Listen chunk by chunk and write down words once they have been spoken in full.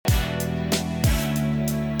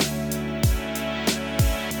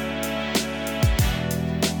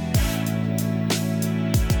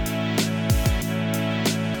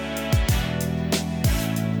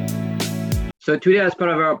So today, as part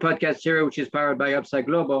of our podcast series, which is powered by Upside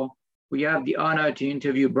Global, we have the honor to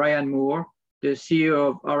interview Brian Moore, the CEO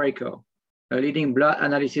of Orreco, a leading blood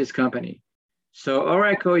analysis company. So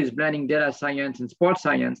Orreco is blending data science and sports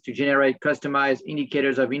science to generate customized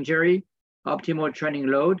indicators of injury, optimal training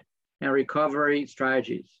load, and recovery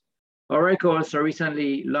strategies. Orreco also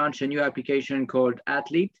recently launched a new application called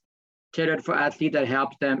Athlete, tailored for athletes that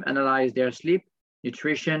helps them analyze their sleep,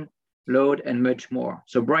 nutrition, load, and much more.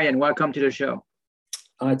 So Brian, welcome to the show.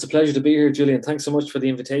 It's a pleasure to be here, Julian. Thanks so much for the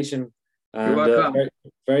invitation. You're welcome. Very,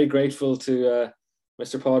 very grateful to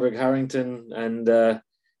Mr. Padraig Harrington and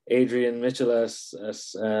Adrian Mitchell at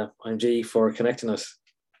IMG for connecting us.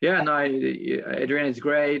 Yeah, no, Adrian is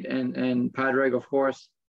great, and Padraig, of course.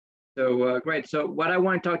 So great. So what I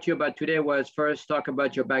want to talk to you about today was first talk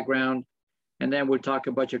about your background, and then we'll talk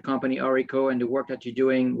about your company, Orreco, and the work that you're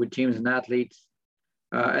doing with teams and athletes.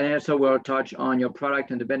 And also we'll touch on your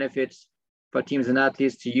product and the benefits for teams and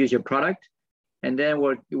athletes to use your product. And then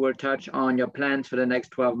we'll touch on your plans for the next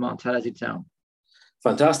 12 months. How does it sound?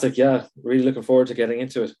 Fantastic. Yeah, really looking forward to getting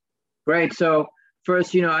into it. Great. So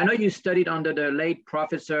first, I know you studied under the late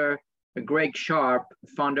Professor Greg Sharp,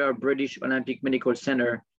 founder of British Olympic Medical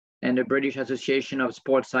Center and the British Association of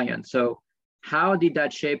Sports Science. So how did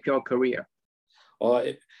that shape your career? Oh,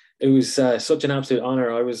 it was such an absolute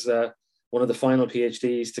honor. I was one of the final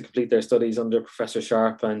PhDs to complete their studies under Professor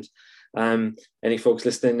Sharp, and any folks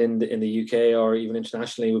listening in the UK or even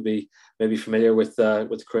internationally would be maybe familiar with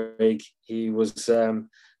Craig. He was an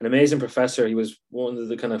amazing professor. He was one of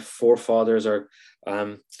the kind of forefathers or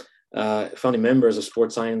founding members of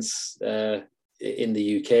sports science in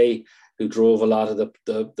the UK, who drove a lot of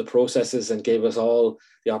the processes and gave us all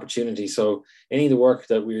the opportunity. So any of the work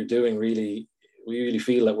that we were doing, we really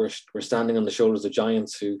feel that we're standing on the shoulders of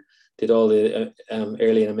giants who did all the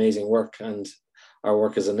early and amazing work, and our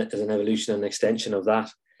work is an evolution and extension of that.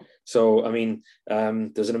 So, I mean,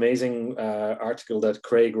 there's an amazing article that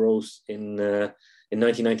Craig wrote in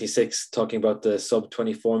 1996 talking about the sub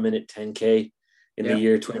 24-minute 10K in the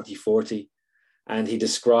year 2040. And he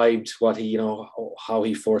described what how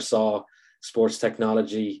he foresaw sports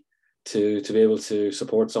technology to be able to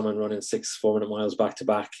support someone running 6 4-minute miles back to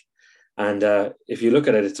back. And if you look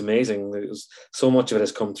at it, it's amazing. So much of it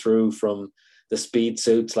has come through from the speed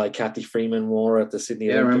suits like Kathy Freeman wore at the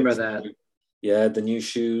Sydney Olympics. I remember that. Yeah, the new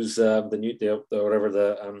shoes,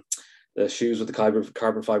 the shoes with the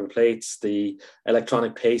carbon fiber plates, the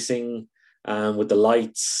electronic pacing with the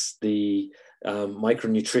lights, the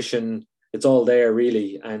micronutrition. It's all there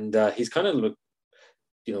really, and he's kind of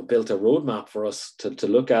built a roadmap for us to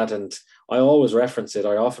look at, and I always reference it.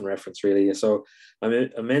 I often reference really. So I'm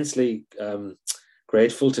immensely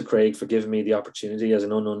grateful to Craig for giving me the opportunity as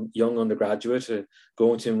a young undergraduate to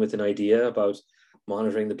go into him with an idea about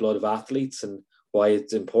monitoring the blood of athletes and why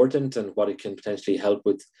it's important and what it can potentially help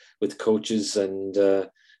with coaches and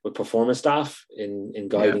with performance staff in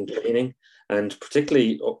guiding training, and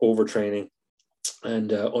particularly overtraining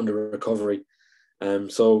and under recovery.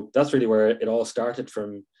 So that's really where it all started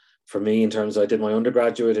for me in terms of I did my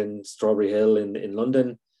undergraduate in Strawberry Hill in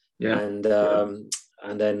London, and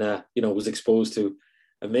then was exposed to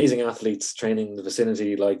amazing athletes training in the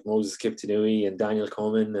vicinity like Moses Kiptanui and Daniel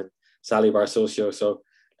Coleman and Sally Barsosio. So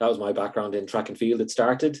that was my background in track and field. It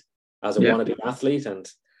started as a wannabe athlete, and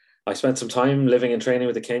I spent some time living and training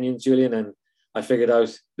with the Kenyans, Julian, and I figured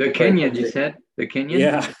out the Kenyans. You said the Kenyans?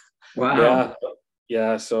 Yeah. Wow.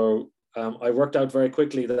 Yeah. So I worked out very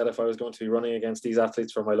quickly that if I was going to be running against these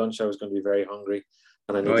athletes for my lunch, I was going to be very hungry,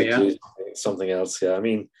 and I needed to do something else. Yeah, I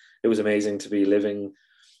mean, it was amazing to be living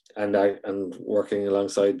and working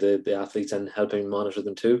alongside the athletes and helping monitor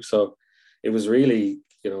them too. So it was really,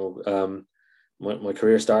 my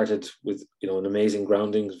career started with an amazing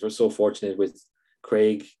grounding. We're so fortunate with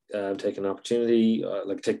Craig taking an opportunity,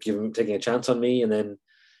 taking a chance on me, and then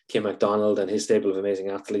Kim MacDonald and his stable of amazing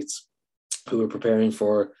athletes who were preparing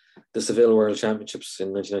for the Seville World Championships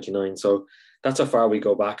in 1999. So that's how far I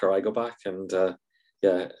go back, and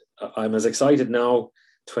I'm as excited now,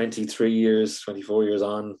 24 years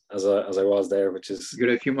on, as I was there, which is you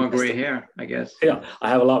got a few more gray hair, I guess. Yeah, I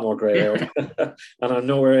have a lot more gray hair, and I'm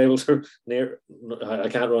nowhere able to I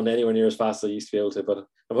can't run anywhere near as fast as I used to be able to, but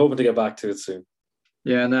I'm hoping to get back to it soon.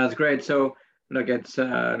 Yeah, no, that's great. So look, it's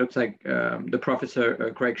looks like the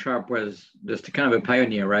Professor Craig Sharp was just kind of a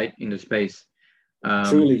pioneer, right, in the space.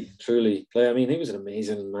 Truly. I mean, he was an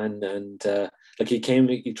amazing man, and he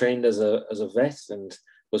trained as a vet and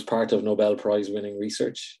was part of Nobel Prize winning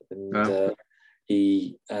research. And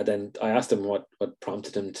he then I asked him what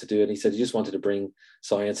prompted him to do it. And he said he just wanted to bring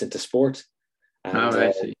science into sport. And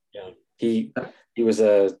I see. he he was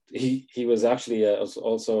a he was actually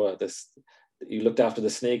also this. He looked after the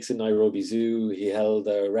snakes in Nairobi Zoo. He held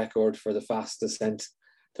a record for the fastest ascent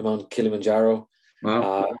to Mount Kilimanjaro.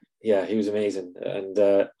 Wow. Yeah, he was amazing. And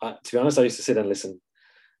to be honest, I used to sit and listen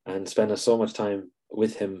and spend so much time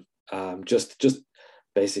with him, just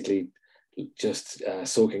basically just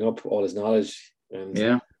soaking up all his knowledge. And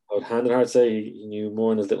Yeah. I would hand on heart say he knew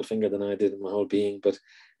more in his little finger than I did in my whole being. But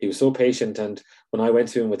he was so patient. And when I went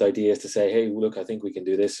to him with ideas to say, hey, look, I think we can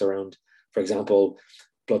do this around, for example,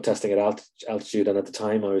 blood testing at altitude. And at the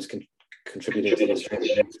time, I was contributing to the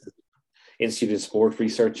Australian Institute of Sport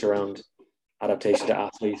research around adaptation to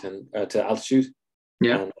athlete and to altitude.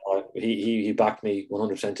 Yeah. And he backed me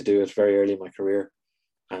 100% to do it very early in my career.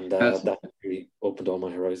 And that really opened all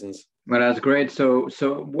my horizons. Well, that's great. So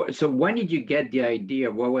when did you get the idea?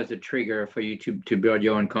 What was the trigger for you to build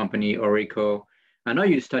your own company, Orreco? I know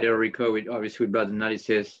you studied Orreco with obviously with blood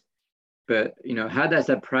analysis, but how does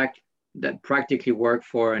that practically work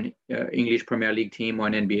for an English Premier League team or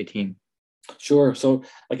an NBA team? Sure. So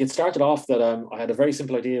like it started off that I had a very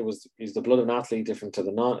simple idea: was is the blood of an athlete different to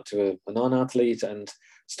a non-athlete, and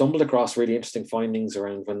stumbled across really interesting findings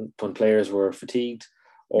around when players were fatigued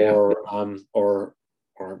or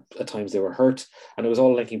at times they were hurt, and it was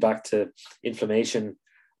all linking back to inflammation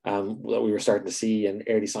that we were starting to see and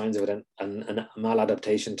early signs of it, and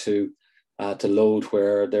maladaptation to load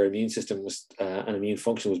where their immune system was and immune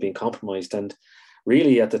function was being compromised. And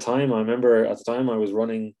really, at the time, I was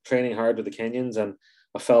training hard with the Kenyans, and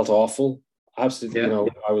I felt awful. Absolutely,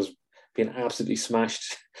 I was being absolutely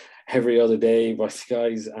smashed every other day by the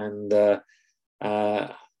guys, and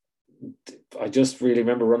I just really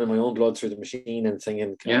remember running my own blood through the machine and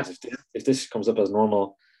thinking, if this comes up as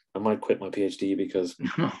normal, I might quit my PhD because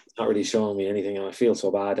it's not really showing me anything, and I feel so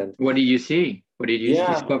bad. And what did you see? What did you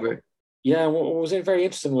discover? Yeah, what was very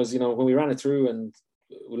interesting was, when we ran it through and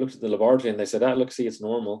we looked at the laboratory and they said, look, see, it's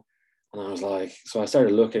normal. And I was like, so I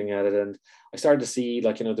started looking at it and I started to see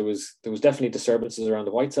there was definitely disturbances around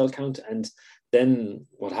the white cell count. And then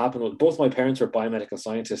what happened was both my parents were biomedical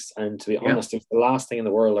scientists. And to be honest, it was the last thing in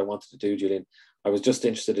the world I wanted to do, Julian. I was just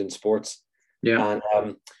interested in sports. Yeah.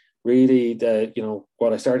 And really,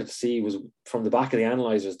 what I started to see was from the back of the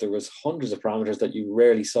analyzers, there was hundreds of parameters that you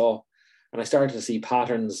rarely saw. And I started to see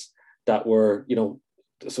patterns that were,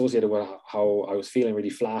 associated with how I was feeling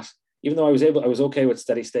really flat, even though I was okay with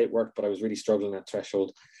steady state work, but I was really struggling at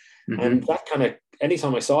threshold. Mm-hmm. And that kind of,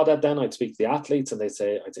 anytime I saw that, then I'd speak to the athletes and I'd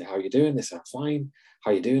say, how are you doing? They say, I'm fine.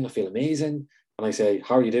 How are you doing? I feel amazing. And I say,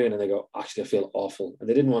 how are you doing? And they go, actually, I feel awful. And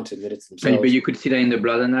they didn't want to admit it to themselves. But you could see that in the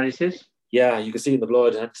blood analysis? Yeah, you could see it in the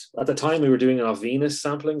blood. And at the time we were doing a venous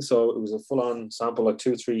sampling. So it was a full on sample, like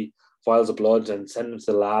 2 or 3 vials of blood, and send them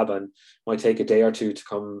to the lab, and might take a day or two to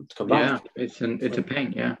come back. Yeah, it's a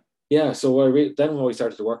pain. Yeah. So then what we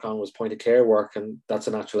started to work on was point of care work, and that's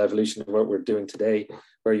a natural evolution of what we're doing today,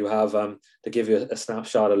 where you have to give you a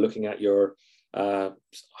snapshot of looking at your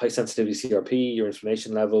high sensitivity CRP, your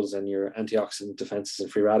inflammation levels, and your antioxidant defenses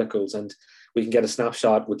and free radicals, and we can get a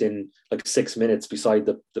snapshot within like 6 minutes beside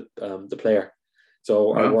the player.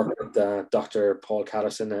 So I work with Dr. Paul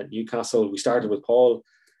Catterson at Newcastle. We started with Paul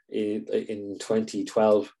in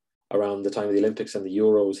 2012, around the time of the Olympics and the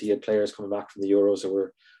Euros. He had players coming back from the Euros who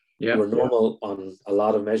were normal on a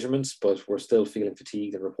lot of measurements, but were still feeling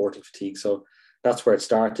fatigued and reporting fatigue. So that's where it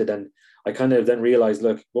started. And I kind of then realized,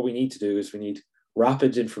 look, what we need to do is we need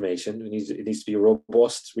rapid information. It needs to be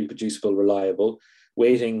robust, reproducible, reliable.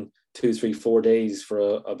 Waiting 2, 3, 4 days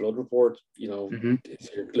for a blood report, if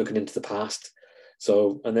you're looking into the past.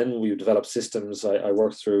 So, and then we developed systems. I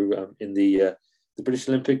worked through in the British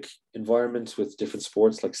Olympic environment with different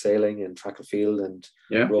sports like sailing and track and field and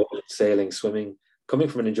rowing, sailing, swimming, coming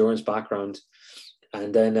from an endurance background.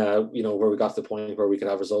 And then, where we got to the point where we could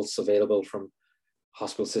have results available from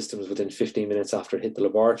hospital systems within 15 minutes after it hit the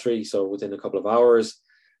laboratory. So within a couple of hours.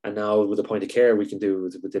 And now with the point of care, we can do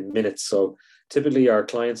it within minutes. So typically our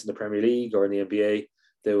clients in the Premier League or in the NBA,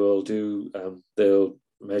 they will they'll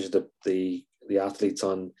measure the athletes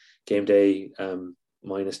on game day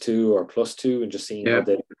 -2 or +2 and just seeing how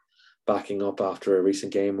they're backing up after a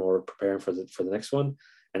recent game or preparing for the next one.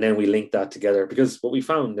 And then we link that together, because what we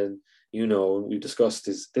found, and we discussed,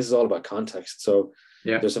 is this is all about context. So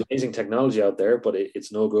there's amazing technology out there, but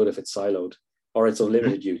it's no good if it's siloed or it's of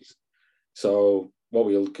limited use. So what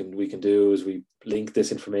we can do is we link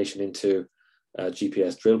this information into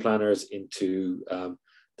GPS drill planners, into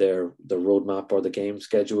the roadmap or the game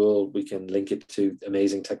schedule. We can link it to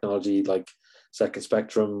amazing technology like Second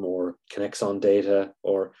Spectrum or Connexon data,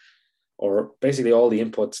 or basically all the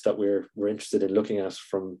inputs that we're interested in looking at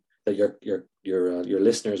from that your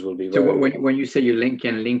listeners will be So very. when you say you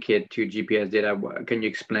can link it to GPS data, can you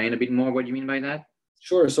explain a bit more what you mean by that?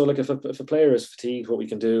 Sure. So like if a player is fatigued, what we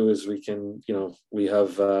can do is we can, we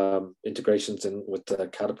have integrations in with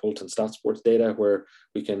Catapult and StatSports data where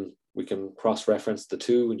we can cross-reference the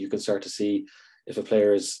two, and you can start to see if a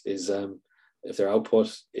player is if their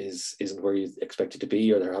output isn't where you expect it to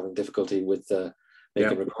be, or they're having difficulty with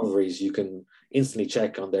making recoveries. You can instantly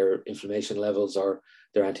check on their inflammation levels or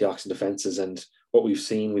their antioxidant defenses. And what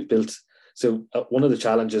we've built. So one of the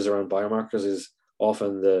challenges around biomarkers is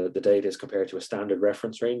often the data is compared to a standard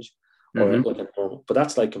reference range, or like a normal, but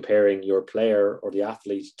that's like comparing your player or the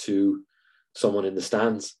athlete to someone in the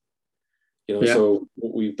stands. So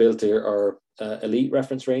what we've built here are elite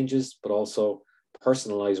reference ranges, but also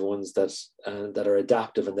personalized ones that are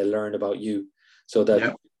adaptive, and they learn about you. So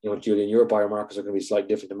that Julian, your biomarkers are going to be slightly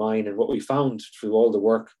different to mine. And what we found through all the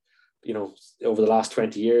work, over the last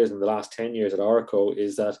 20 years and the last 10 years at Orreco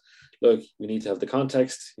is that, look, we need to have the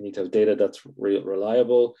context, you need to have data that's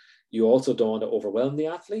reliable. You also don't want to overwhelm the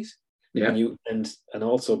athlete. And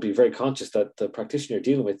also be very conscious that the practitioner you're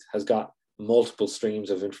dealing with has got multiple streams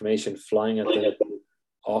of information flying at them,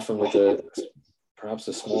 often with perhaps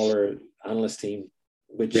a smaller analyst team,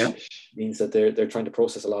 which means that they're trying to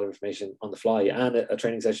process a lot of information on the fly, and a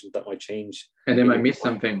training session that might change. And they might miss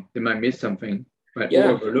something. Right?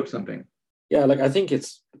 Overlook something. Yeah, like I think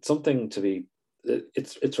it's something to be.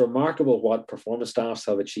 It's remarkable what performance staffs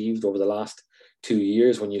have achieved over the last 2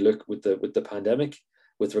 years. When you look with the pandemic,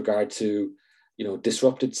 with regard to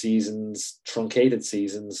disrupted seasons, truncated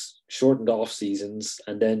seasons, shortened off seasons,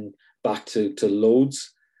 and then back to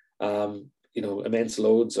loads, immense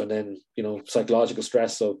loads, and then psychological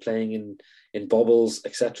stress of playing in bubbles,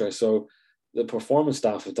 etc. So the performance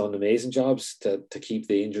staff have done amazing jobs to keep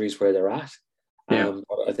the injuries where they're at. But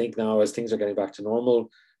I think now, as things are getting back to normal,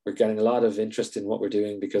 we're getting a lot of interest in what we're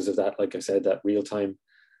doing because of that. Like I said, that real-time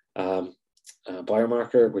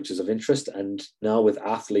biomarker, which is of interest, and now with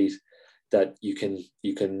athlete, that you can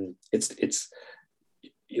it's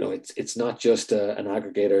not just an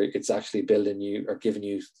aggregator. It's actually building you or giving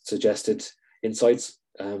you suggested insights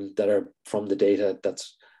that are from the data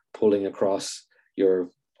that's pulling across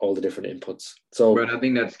all the different inputs. So, but I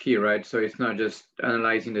think that's key, right? So it's not just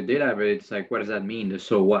analyzing the data, but it's like, what does that mean? The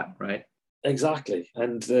so what, right? Exactly.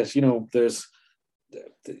 And there's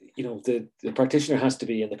the practitioner has to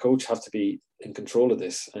be, and the coach has to be in control of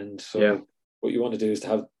this. And so what you want to do is to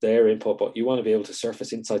have their input, but you want to be able to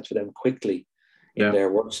surface insights for them quickly in their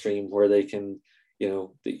work stream, where they can, the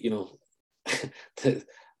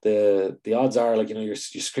odds are, like, you're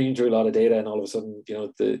screening through a lot of data, and all of a sudden,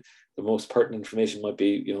 the most pertinent information might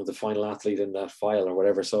be, the final athlete in that file or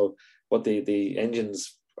whatever. So what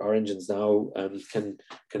our engines now can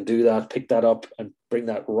do that, pick that up and bring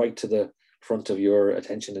that right to the front of your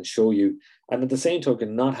attention and show you. And at the same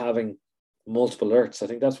token, not having multiple alerts. I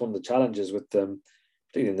think that's one of the challenges with particularly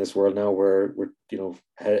in this world now, where we're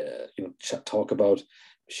talk about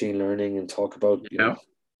machine learning and talk about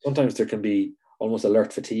sometimes there can be almost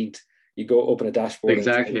alert fatigued. You go open a dashboard and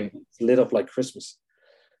it's lit up like Christmas.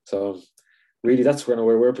 So really, that's where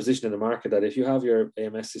we're positioned in the market, that if you have your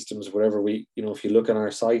AMS systems, whatever if you look on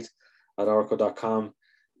our site at orreco.com,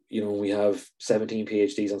 we have 17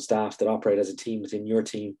 PhDs on staff that operate as a team within your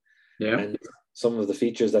team. And some of the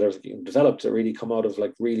features that are developed that really come out of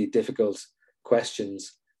like really difficult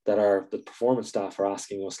questions that the performance staff are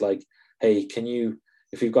asking us, like, hey,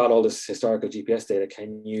 if you've got all this historical GPS data,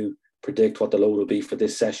 can you predict what the load will be for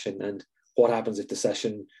this session? And what happens if the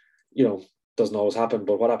session, doesn't always happen,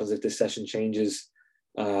 but what happens if this session changes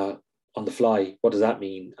on the fly? What does that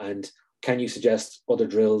mean? And can you suggest other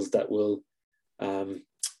drills that will,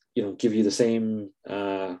 give you the same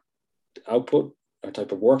output or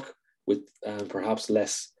type of work with perhaps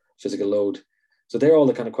less physical load? So they're all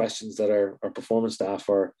the kind of questions that our performance staff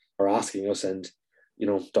are asking us. And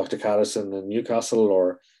Dr. Caddison in Newcastle,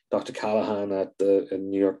 or Dr. Callahan at the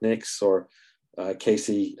New York Knicks, or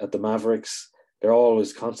Casey at the Mavericks, they're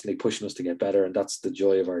always constantly pushing us to get better, and that's the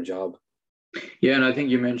joy of our job. Yeah, and I think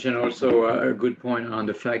you mentioned also a good point on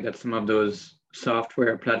the fact that some of those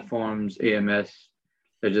software platforms, AMS,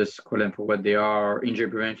 they're just calling for what they are, injury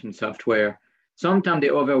prevention software. Sometimes they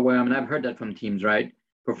overwhelm, and I've heard that from teams, right?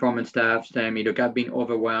 Performance staff telling me, look, I've been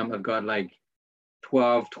overwhelmed. I've got like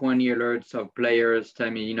 12, 20 alerts of players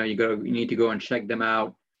telling me, you need to go and check them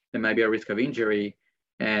out. There might be a risk of injury,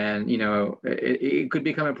 and it could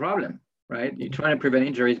become a problem, right? You're trying to prevent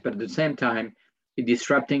injuries, but at the same time, you're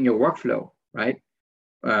disrupting your workflow, right?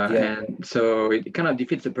 Yeah. And so it kind of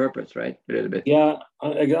defeats the purpose, right? A little bit. Yeah,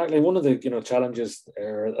 exactly. One of the challenges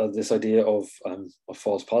of this idea of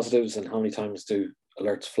false positives and how many times do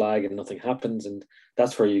alerts flag and nothing happens, and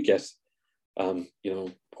that's where you get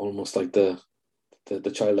almost like the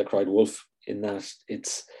child that cried wolf. In that,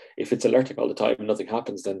 it's if it's alerting all the time and nothing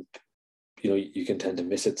happens, then you can tend to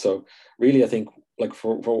miss it. So really, I think like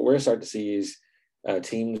for what we're starting to see is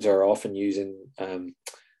teams are often using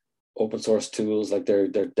open source tools. Like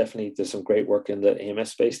there's some great work in the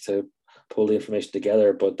AMS space to pull the information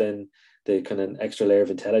together, but then the kind of extra layer of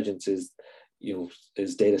intelligence is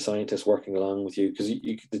data scientists working along with you, because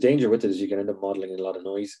the danger with it is you can end up modeling in a lot of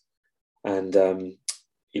noise, and and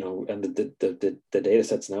the data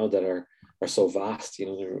sets now that are so vast,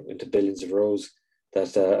 they're into billions of rows,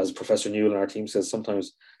 that as Professor Newell in our team says,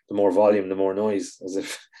 sometimes the more volume, the more noise, as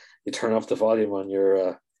if you turn off the volume on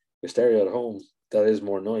your stereo at home, that is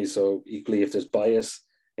more noise. So equally, if there's bias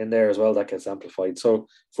in there as well, that gets amplified. So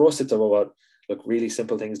for us, it's about really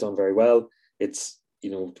simple things done very well. It's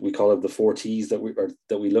we call it the 4 T's that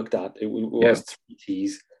we looked at. It was 3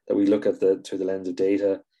 T's that we look at through the lens of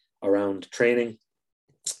data around training.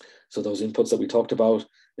 So those inputs that we talked about,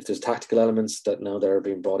 if there's tactical elements that now they're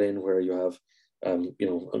being brought in, where you have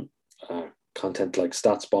content like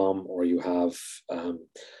stats bomb, or you have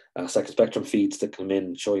second spectrum feeds that come in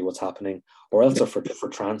and show you what's happening, or else for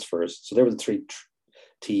transfers. So there were the 3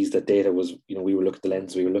 T's that data was, we were looking at the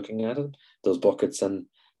lens, we were looking at it, those buckets. And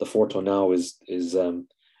the fourth one now is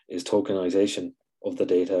tokenization of the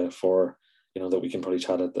data, for that we can probably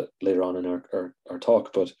chat at later on in our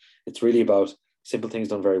talk. But it's really about simple things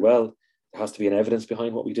done very well. There has to be an evidence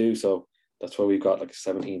behind what we do. So that's why we've got like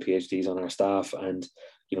 17 PhDs on our staff, and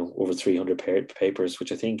over 300 papers,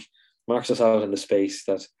 which I think marks us out in the space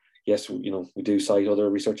that, yes, we do cite other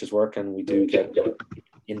researchers' work, and we do get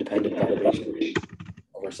independent validation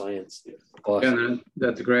of our science. But yeah,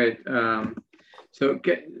 that's great. So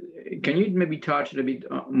can you maybe touch a little bit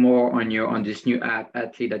more on this new app,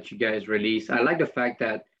 Athlete, that you guys released? I like the fact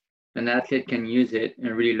that an athlete can use it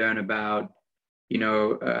and really learn about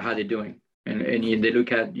how they're doing, and you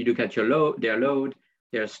look at their load,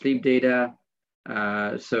 their sleep data.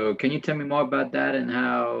 So can you tell me more about that, and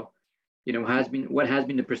how what has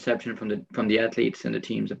been the perception from the athletes and the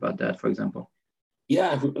teams about that, for example?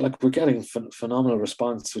 yeah, we're getting phenomenal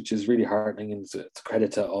response, which is really heartening, and it's a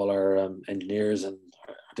credit to all our engineers and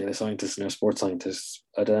our data scientists and our sports scientists.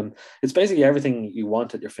 But it's basically everything you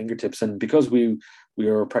want at your fingertips, and because we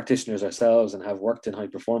are practitioners ourselves and have worked in high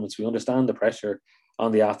performance, we understand the pressure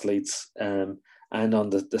on the athletes and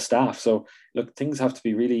on the staff. So look, things have to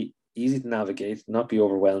be really easy to navigate, not be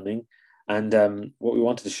overwhelming. And what we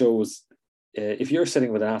wanted to show was, if you're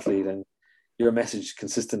sitting with an athlete and your message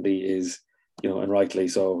consistently is, and rightly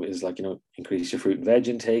so, is like, increase your fruit and veg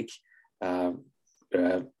intake, go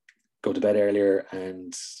to bed earlier,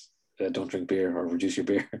 and don't drink beer or reduce your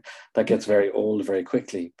beer. That gets very old very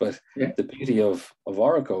quickly. But the beauty of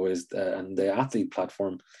Orreco is, and the athlete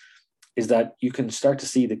platform, is that you can start to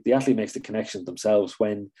see that the athlete makes the connection themselves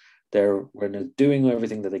when they're doing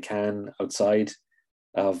everything that they can outside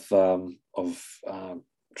of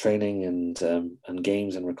training and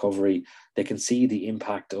games and recovery. They can see the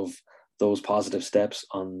impact of those positive steps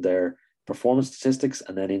on their performance statistics,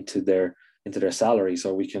 and then into their salary.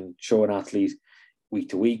 So we can show an athlete week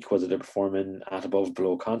to week whether they're performing at, above,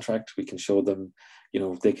 below contract. We can show them,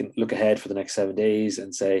 they can look ahead for the next 7 days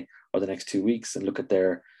and say, or the next 2 weeks, and look at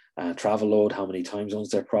their travel load, how many time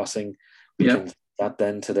zones they're crossing. We can that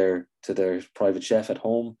then to their private chef at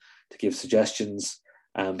home to give suggestions,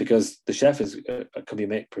 because the chef can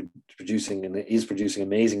be producing and is producing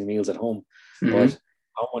amazing meals at home. But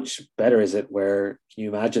how much better is it? Where can you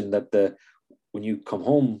imagine that when you come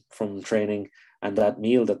home from training, and that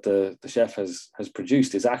meal that the chef has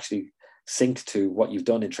produced is actually synced to what you've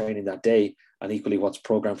done in training that day, and equally what's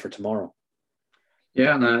programmed for tomorrow.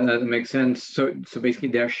 Yeah, no, that makes sense. So basically,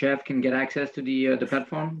 their chef can get access to the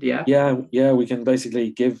platform, the app. Yeah, we can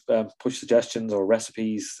basically give push suggestions or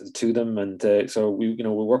recipes to them, and so we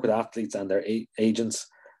work with athletes and their agents,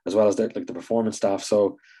 as well as the performance staff.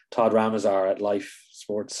 So Todd Ramazar at Life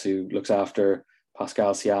Sports, who looks after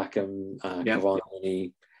Pascal Siakam, Kevon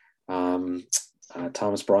Looney,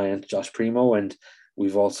 Thomas Bryant, Josh Primo, and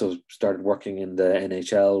we've also started working in the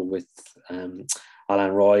NHL with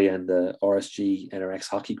Alan Roy and the RSG NRX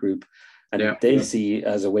hockey group, and they see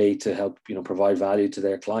as a way to help provide value to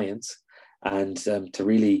their clients, and to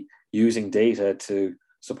really using data to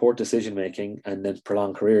support decision making and then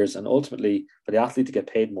prolong careers, and ultimately for the athlete to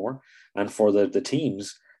get paid more, and for the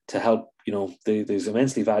teams to help these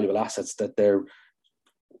immensely valuable assets that they're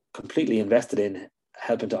completely invested in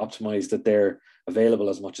helping to optimize that they're available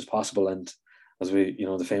as much as possible. And as we,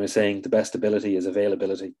 the famous saying, the best ability is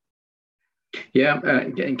availability. Yeah,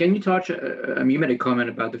 can you touch? You made a comment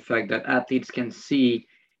about the fact that athletes can see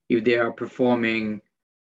if they are performing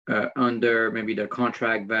under maybe their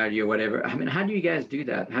contract value or whatever. I mean, how do you guys do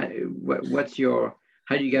that? How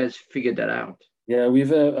do you guys figure that out? Yeah,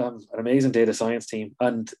 we've an amazing data science team,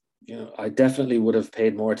 and I definitely would have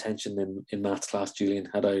paid more attention in maths class, Julian,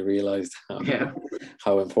 had I realized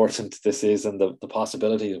how important this is and the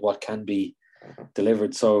possibility of what can be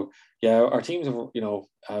delivered. So yeah, our teams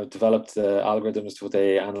have developed the algorithms to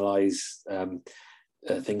they analyze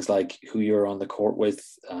things like who you're on the court with,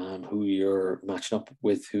 who you're matching up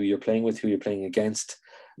with, who you're playing with, who you're playing against,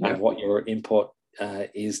 and what your input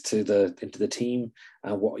is into the team,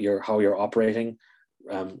 and how you're operating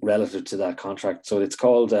relative to that contract. So it's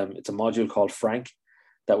called it's a module called Frank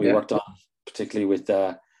that we worked on, particularly with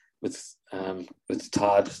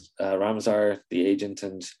Todd Ramazar, the agent,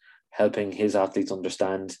 and helping his athletes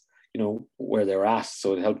understand where they're at.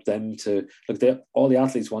 So it helped them to look. All the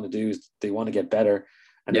athletes want to do is they want to get better,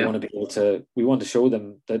 and they want to be able to. We want to show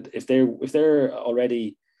them that if they're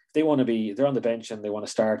already, if they want to be, they're on the bench and they want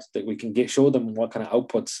to start, that we can show them what kind of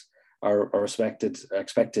outputs are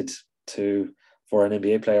expected for an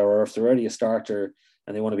NBA player, or if they're already a starter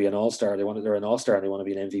and they want to be an all-star, they're an all-star and they want to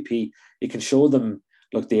be an MVP. You can show them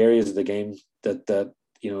the areas of the game that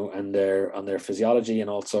and their physiology, and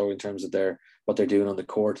also in terms of what they're doing on the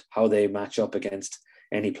court, how they match up against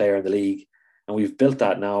any player in the league. And we've built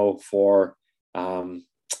that now for the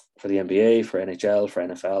NBA, for NHL, for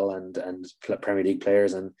NFL, and Premier League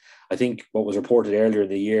players. And I think what was reported earlier in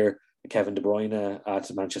the year, Kevin De Bruyne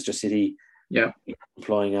at Manchester City,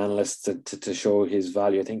 employing analysts to show his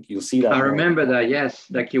value. I think you'll see that. I remember that.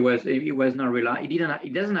 Yes, he was not relying. He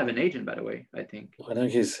doesn't have an agent, by the way. I think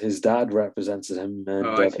his dad represents him,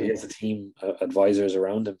 and he has a team advisors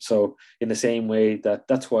around him. So in the same way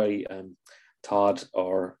that's why Todd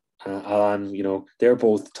or Alan, they're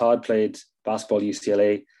both. Todd played basketball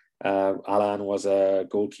UCLA. Alan was a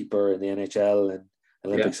goalkeeper in the NHL and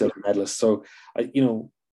Olympic silver medalist. So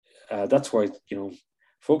that's why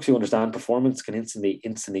folks who understand performance can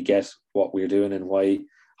instantly get what we're doing and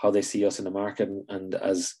how they see us in the market, and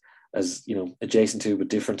as adjacent to but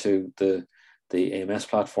different to the AMS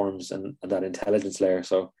platforms and that intelligence layer.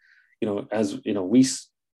 So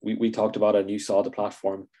we talked about it and you saw the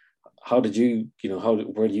platform. How did you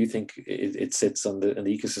where do you think it sits on the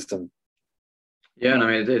ecosystem? Yeah, I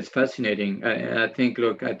mean, it's fascinating. I think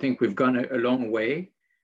we've gone a long way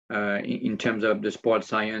in terms of the sports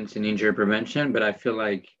science and injury prevention, but I feel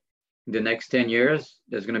like in the next 10 years,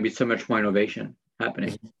 there's going to be so much more innovation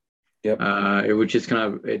happening. Which is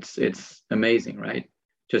it's amazing, right?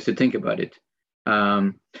 Just to think about it.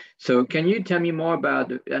 So can you tell me more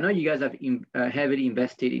about, I know you guys have heavily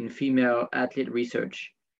invested in female athlete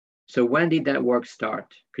research. So when did that work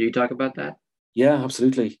start? Could you talk about that? Yeah,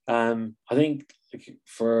 absolutely. I think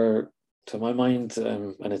to my mind,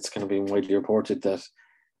 and it's kind of been widely reported that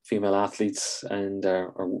female athletes and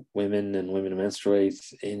or women and women who menstruate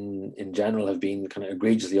in general have been kind of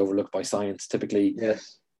egregiously overlooked by science. Typically,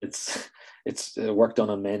 it's work done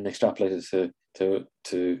on men extrapolated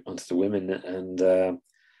onto women, and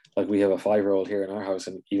we have a 5-year-old here in our house,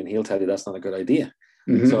 and even he'll tell you that's not a good idea.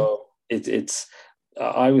 Mm-hmm. So it's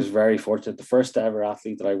I was very fortunate. The first ever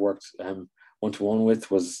athlete that I worked one-to-one with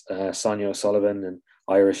was Sonia O'Sullivan, an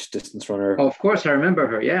Irish distance runner. Oh, of course, I remember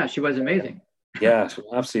her. Yeah, she was amazing. Yeah,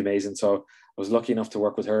 absolutely amazing. So I was lucky enough to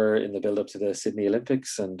work with her in the build-up to the Sydney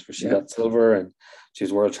Olympics, and she got silver, and she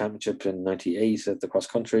was world championship in '98 at the cross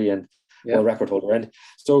country and world record holder. And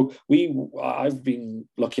so I've been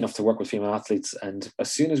lucky enough to work with female athletes, and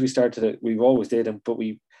as soon as we started it, we've always did, but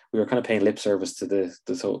we were kind of paying lip service to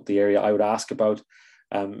the area. I would ask about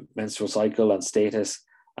menstrual cycle and status,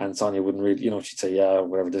 and Sonia wouldn't really, she'd say, yeah,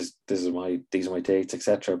 whatever, these are my dates,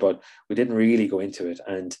 etc. But we didn't really go into it.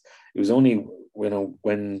 And it was only,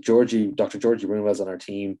 when Dr. Georgie Brunwell's on our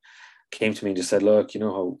team came to me and just said, look,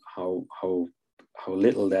 how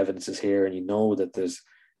little the evidence is here, and that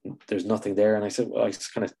there's nothing there. And I said, well, I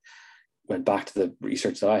just kind of went back to the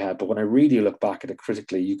research that I had. But when I really look back at it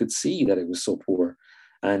critically, you could see that it was so poor,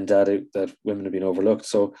 and that women have been overlooked.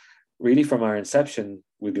 So really, from our inception,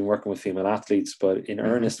 we've been working with female athletes, but in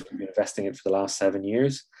earnest, we've been investing it for the last 7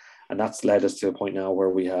 years, and that's led us to a point now where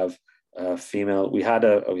we have female. We had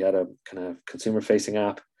a kind of consumer-facing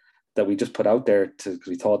app that we just put out there because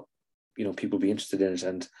we thought people would be interested in it,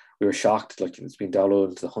 and we were shocked. It's been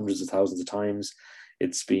downloaded to hundreds of thousands of times.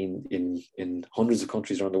 It's been in hundreds of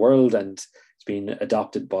countries around the world, and it's been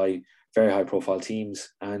adopted by very high-profile teams.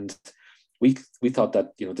 And we thought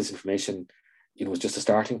that, this information, was just a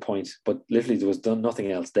starting point, but literally there was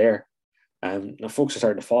nothing else there. Now folks are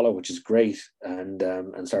starting to follow, which is great,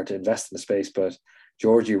 and start to invest in the space. But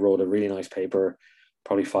Georgie wrote a really nice paper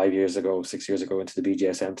probably 6 years ago into the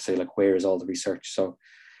BJSM to say, like, where is all the research? So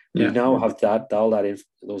we now have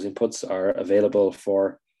those inputs are available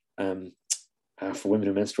for women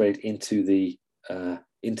who menstruate into the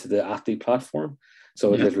athlete platform. So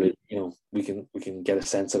literally, we can get a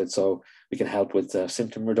sense of it. So we can help with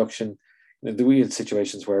symptom reduction. We had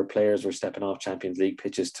situations where players were stepping off Champions League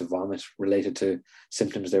pitches to vomit related to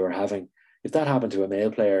symptoms they were having. If that happened to a male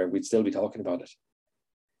player, we'd still be talking about it.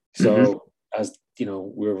 So as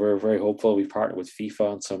we're very hopeful. We've partnered with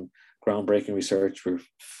FIFA on some groundbreaking research. We're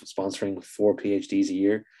sponsoring 4 PhDs a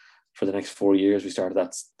year for the next 4 years. We started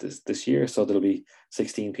that this year, so there'll be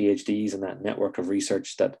 16 PhDs in that network of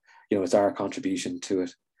research that it's our contribution to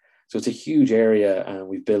it. So it's a huge area, and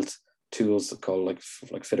we've built tools called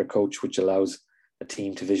like Fitter Coach, which allows a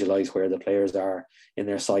team to visualize where the players are in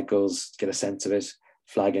their cycles, get a sense of it,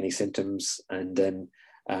 flag any symptoms, and then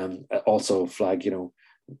also flag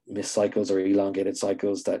missed cycles or elongated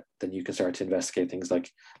cycles that then you can start to investigate things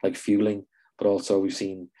like fueling. But also we've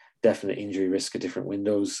seen definite injury risk at different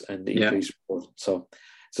windows and increased report. So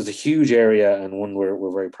it's a huge area, and one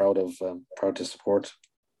we're very proud to support.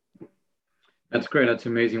 That's great. That's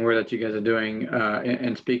amazing work that you guys are doing.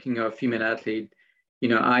 And speaking of female athlete,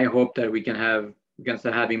 I hope that we can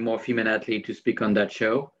start having more female athlete to speak on that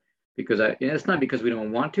show, because it's not because we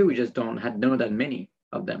don't want to, we just don't know that many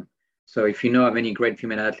of them. So if you know of any great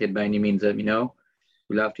female athlete, by any means, we'd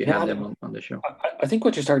love to have them on the show. I think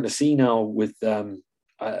what you're starting to see now with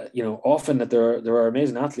often that there are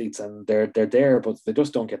amazing athletes and they're there, but they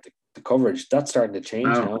just don't get the coverage. That's starting to change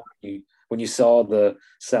now. When you saw the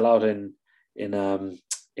sellout in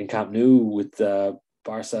Camp Nou with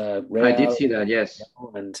Barca Real, I did see that, yes.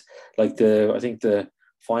 And I think the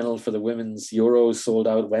final for the women's Euros sold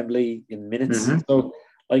out Wembley in minutes. So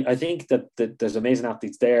I think that there's amazing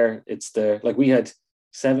athletes there. We had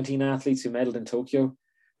 17 athletes who medaled in Tokyo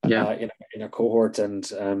in our cohort, and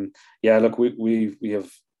we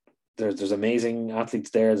have there's amazing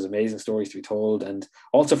athletes there. There's amazing stories to be told, and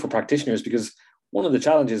also for practitioners, because one of the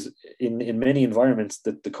challenges in many environments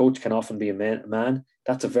that the coach can often be a man.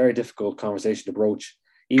 That's a very difficult conversation to broach.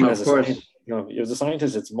 Even as a scientist, as a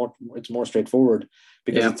scientist, it's more straightforward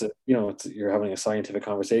because you're having a scientific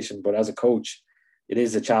conversation. But as a coach, it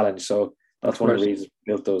is a challenge. So that's one of the reasons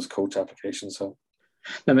we built those coach applications. So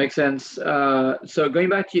that makes sense. So going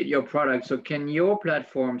back to your product, so can your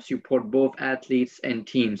platform support both athletes and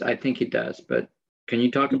teams? I think it does, but can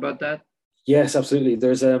you talk about that? Yes, absolutely.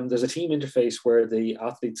 There's a team interface where the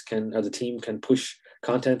athletes the team can push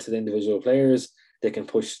content to the individual players. They can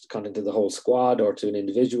push content to the whole squad or to an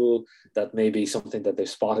individual. That may be something that they've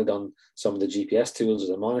spotted on some of the GPS tools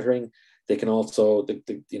or the monitoring. They can also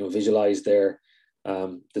visualize their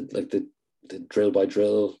the drill by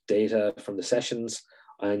drill data from the sessions.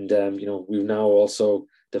 And we've now also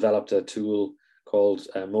developed a tool called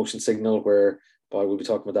Motion Signal, where we'll be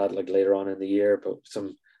talking about that later on in the year, but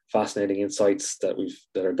some fascinating insights that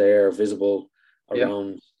are there visible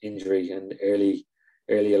around injury and early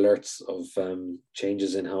alerts of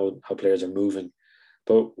changes in how players are moving.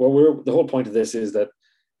 But the whole point of this is that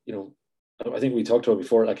I think we talked about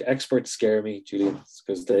before, experts scare me, Julian,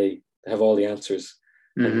 because they have all the answers.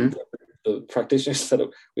 And the practitioners that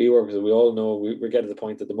we work with, we all know we're getting to the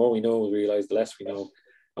point that the more we know, we realize the less we know.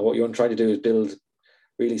 And what you're trying to do is build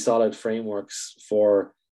really solid frameworks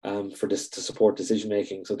for this to support decision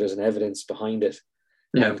making. So there's an evidence behind it.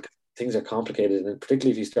 And things are complicated, and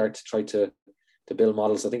particularly if you start to try to build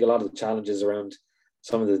models. I think a lot of the challenges around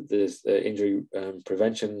some of the injury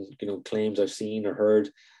prevention claims I've seen or heard,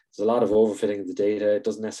 there's a lot of overfitting of the data. It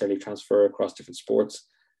doesn't necessarily transfer across different sports.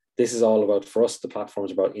 This is all about, for us, the platform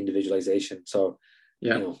is about individualization. So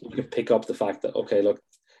you can pick up the fact that, okay, look,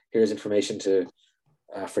 here's information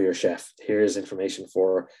for your chef. Here's information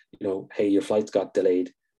for hey, your flights got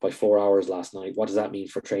delayed by 4 hours last night. What does that mean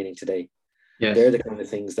for training today? Yes. They're the kind of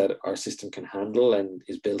things that our system can handle and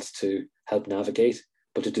is built to help navigate,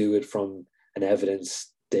 but to do it from an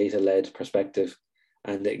evidence data-led perspective.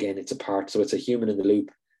 And again, it's a human in the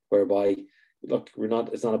loop, whereby, look,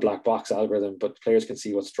 it's not a black box algorithm, but players can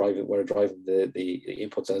see what are driving the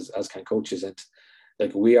inputs as can coaches.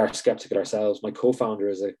 And we are skeptical ourselves. My co-founder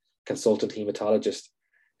is a consultant hematologist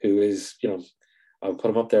who is, I'll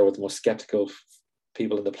put him up there with the most skeptical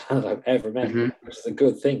people on the planet I've ever met, which is a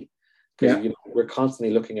good thing. Because we're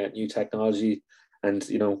constantly looking at new technology, and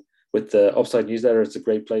with the Upside newsletter, it's a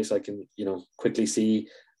great place. I can quickly see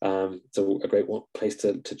It's a great place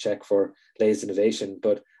to check for latest innovation.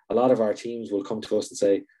 But a lot of our teams will come to us and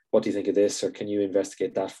say, what do you think of this? Or can you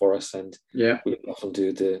investigate that for us? And we often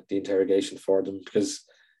do the interrogation for them, because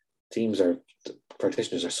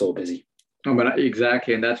practitioners are so busy. Oh, but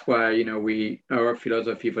exactly. And that's why, our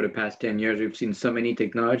philosophy for the past 10 years, we've seen so many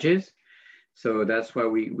technologies. So that's why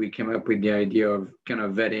we came up with the idea of kind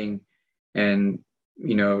of vetting and,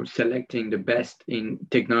 selecting the best in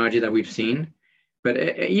technology that we've seen. But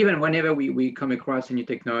even whenever we come across a new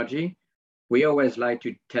technology, we always like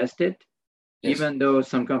to test it, even though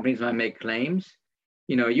some companies might make claims.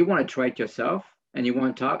 You want to try it yourself, and you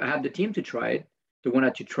want to have the team to try it, the one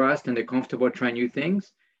that you trust and they're comfortable trying new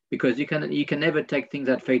things, because you can never take things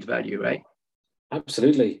at face value, right?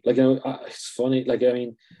 Absolutely. It's funny.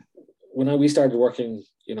 When we started working,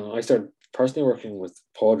 I started personally working with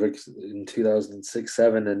Padraig in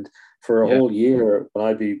 2006-07, and for a whole year, when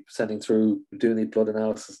I'd be doing the blood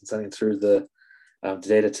analysis and sending through the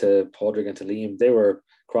data to Padraig and to Liam, they were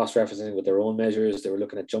cross-referencing with their own measures. They were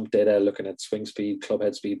looking at jump data, looking at swing speed, club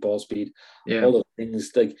head speed, ball speed, all those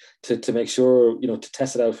things, to make sure, to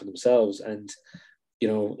test it out for themselves. And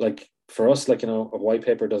for us, a white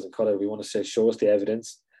paper doesn't cut it. We want to say, show us the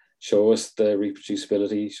evidence, show us the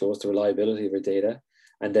reproducibility, show us the reliability of our data,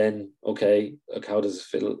 and then, okay, how does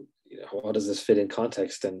this fit in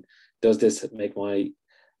context, and does this make my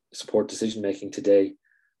support decision making today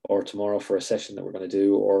or tomorrow for a session that we're going to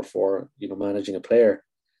do, or for managing a player?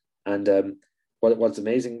 And what's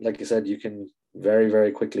amazing, like you said, you can very,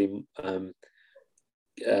 very quickly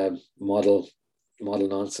model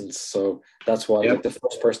nonsense. So that's why the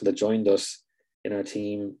first person that joined us in our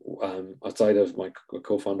team, outside of my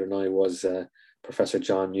co-founder and I, was Professor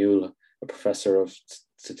John Newell, a professor of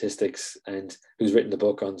statistics, and who's written the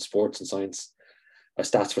book on sports and science,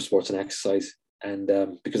 stats for sports and exercise. And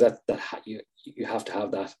because that you have to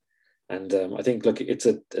have that. And I think, look, it's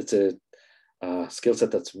a skill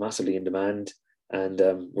set that's massively in demand, and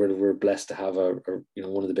we're blessed to have one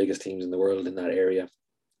of the biggest teams in the world in that area.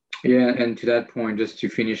 Yeah, and to that point, just to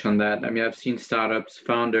finish on that, I mean, I've seen startups,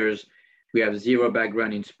 founders, we have zero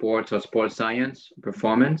background in sports or sports science,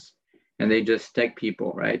 performance, and they just tech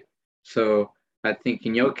people, right? So I think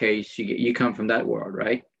in your case, you come from that world,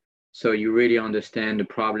 right? So you really understand the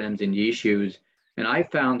problems and the issues. And I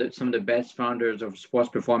found that some of the best founders of sports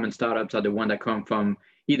performance startups are the ones that come from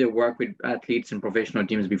either work with athletes and professional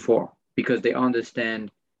teams before, because they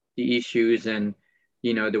understand the issues and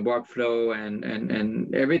the workflow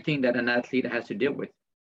and everything that an athlete has to deal with.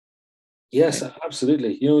 Yes, right?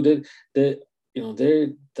 Absolutely. That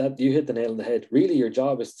you hit the nail on the head. Really, your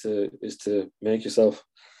job is to make yourself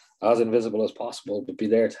as invisible as possible, but be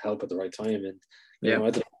there to help at the right time. And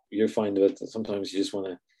I think you find that sometimes you just want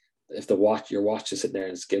to, if your watch is sitting there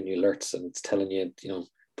and it's giving you alerts and it's telling you,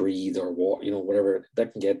 breathe or walk, whatever,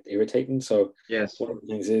 that can get irritating. So one of the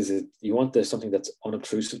things is you want something that's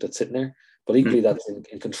unobtrusive that's sitting there, but equally that's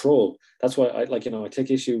in control. That's why I take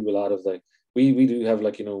issue with a lot of we do have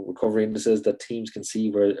recovery indices that teams can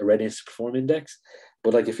see, where a readiness to perform index.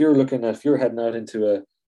 But if you're heading out into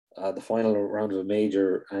the final round of a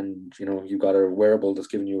major, and you've got a wearable that's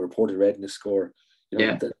giving you a reported readiness score,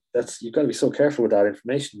 that's you've got to be so careful with that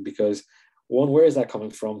information, because one, where is that coming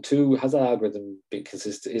from? Two, has that algorithm been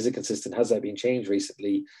consistent? Is it consistent? Has that been changed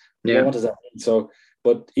recently? What does that mean? So,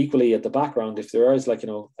 but equally at the background, if there is a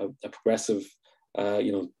progressive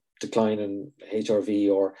decline in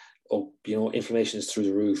HRV, or inflammation is through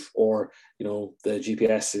the roof, or the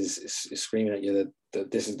GPS is screaming at you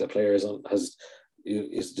that this is the player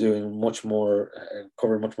is doing much more,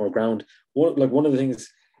 covering much more ground. One of the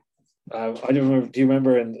things I don't remember. Do you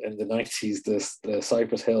remember in the 90s the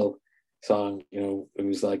Cypress Hill song? It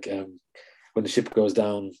was when the ship goes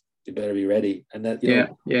down, you better be ready. And that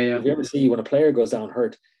if you ever see when a player goes down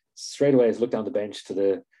hurt, straight away look down the bench to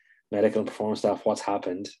the medical and performance staff, what's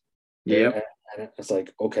happened. And it's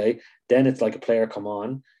okay, then it's a player come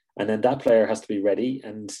on, and then that player has to be ready,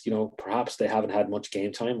 and perhaps they haven't had much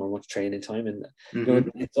game time or much training time, and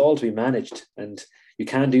it's all to be managed. And you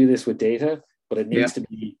can do this with data, but it needs to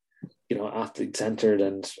be athlete centered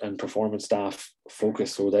and performance staff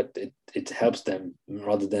focused, so that it helps them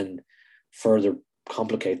rather than further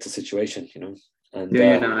complicate the situation. And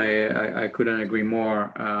I couldn't agree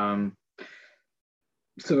more.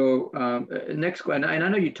 Next question, and I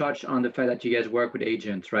know you touched on the fact that you guys work with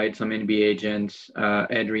agents, right? Some NBA agents,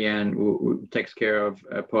 Adrian, who takes care of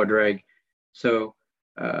Padraig. So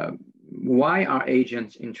why are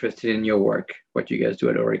agents interested in your work, what you guys do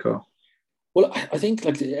at Orreco? Well, I think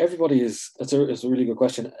like everybody is. It's a really good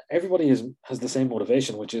question. Everybody has the same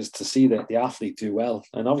motivation, which is to see that the athlete do well.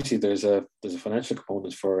 And obviously, there's a financial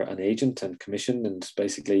component for an agent and commission, and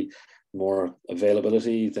basically more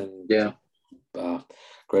availability than Yeah. uh,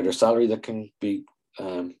 greater salary that can be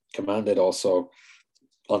commanded. Also,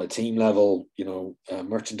 on a team level,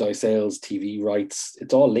 merchandise sales, TV rights,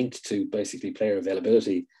 it's all linked to basically player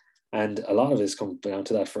availability. And a lot of this comes down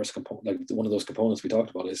to that first component, like one of those components we talked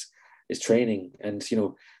about is training. And,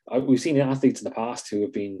 we've seen athletes in the past who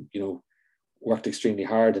have been, worked extremely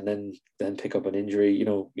hard and then pick up an injury,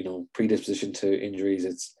 predisposition to injuries,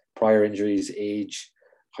 it's prior injuries, age,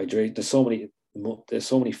 hydrate. There's so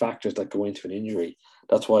many factors that go into an injury.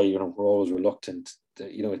 That's why, we're always reluctant.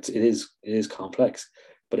 It is complex.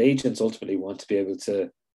 But agents ultimately want to be able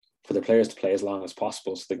for the players to play as long as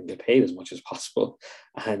possible, so they can get paid as much as possible,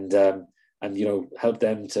 and help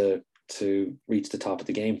them to reach the top of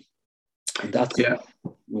the game. And that's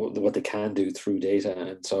what they can do through data.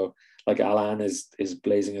 And so, like Alan is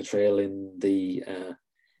blazing a trail in the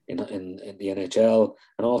in the NHL,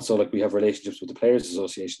 and also like we have relationships with the players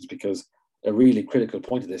associations, because a really critical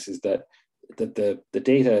point of this is that the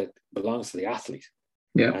data belongs to the athlete.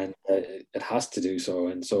 Yeah. And it has to do so.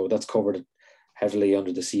 And so that's covered heavily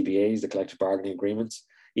under the CBAs, the collective bargaining agreements.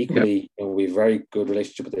 Equally, we have a very good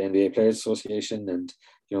relationship with the NBA Players Association, and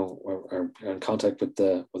are in contact with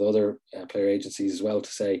other player agencies as well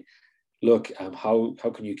to say, look, how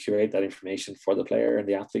can you curate that information for the player and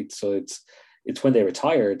the athlete, so it's when they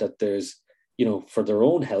retire that there's for their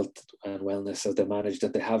own health and wellness as they manage,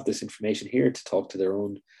 that they have this information here to talk to their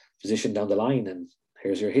own physician down the line, and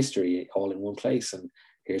here's your history all in one place, and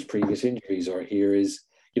here's previous injuries, or here's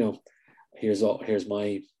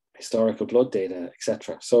my historical blood data,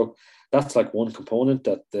 etc. So that's like one component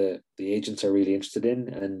that the agents are really interested in,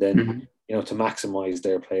 and then to maximize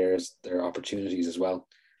their opportunities as well.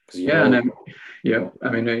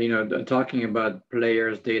 Talking about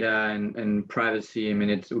players' data and privacy. I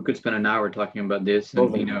mean, we could spend an hour talking about this.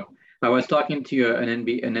 And I was talking to an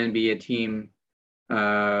NBA team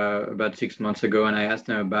about 6 months ago, and I asked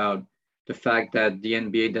them about the fact that the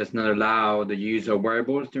NBA does not allow the use of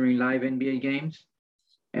wearables during live NBA games.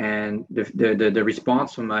 And the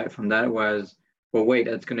response from that was, well, wait,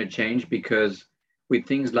 that's going to change, because with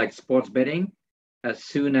things like sports betting, as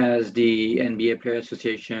soon as the NBA Player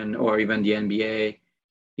Association or even the NBA,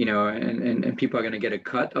 and people are going to get a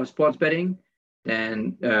cut of sports betting,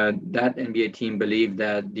 then that NBA team believe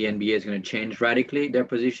that the NBA is going to change radically their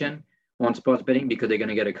position on sports betting, because they're going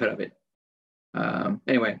to get a cut of it.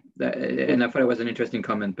 Anyway, and I thought it was an interesting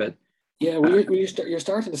comment, but yeah, well, you're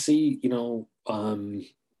starting to see,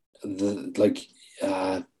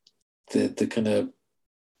 the kind of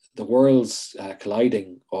the worlds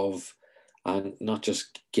colliding of, and not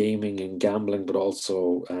just gaming and gambling, but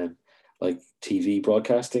also like TV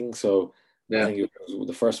broadcasting. So I think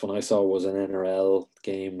the first one I saw was an NRL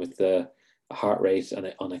game with a heart rate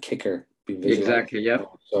on a kicker being visualized. Exactly, yeah.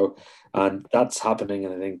 So, and that's happening,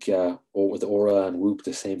 and I think with Aura and Whoop,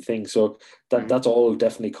 the same thing. So that's all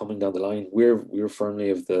definitely coming down the line. We're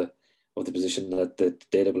firmly of the position that the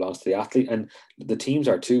data belongs to the athlete, and the teams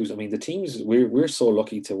are too. I mean, the teams, we're so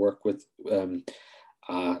lucky to work with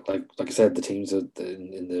like I said, the teams in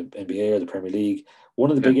the NBA or the Premier League. One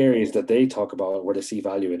of the big areas that they talk about where they see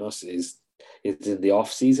value in us is in the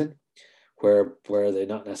off season, where they're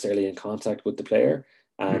not necessarily in contact with the player,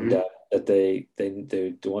 and that they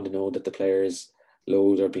want to know that the players'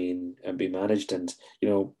 load are being managed. And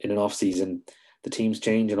in an off season, the teams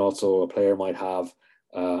change, and also a player might have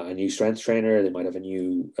a new strength trainer, they might have a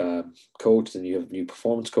new coach, and you have a new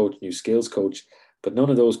performance coach, new skills coach, but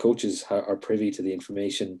none of those coaches are privy to the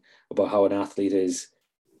information about how an athlete is,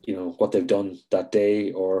 what they've done that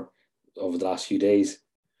day or over the last few days.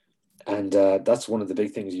 And that's one of the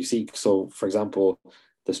big things you see. So, for example,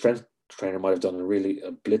 the strength trainer might have done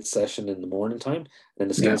a blitz session in the morning time, and then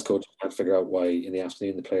the skills coach can't figure out why in the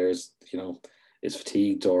afternoon the players, is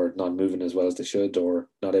fatigued or not moving as well as they should, or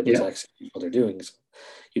not able to execute what they're doing. So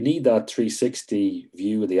you need that 360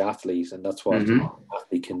 view of the athlete, and that's what the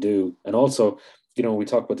athlete can do. And also, we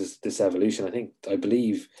talk about this evolution. I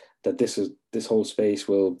believe that this whole space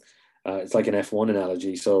will, it's like an F1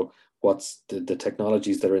 analogy. So what's the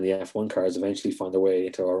technologies that are in the F1 cars eventually find their way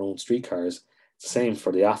into our own street cars. It's the same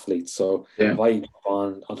for the athletes. So if I go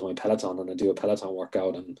onto my Peloton and I do a Peloton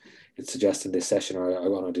workout, and it's suggesting this session, or I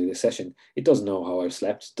want to do this session, it doesn't know how I've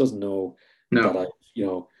slept. It doesn't know that I,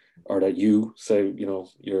 or that you, so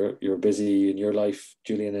you're busy in your life,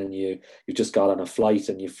 Julian, and you've just got on a flight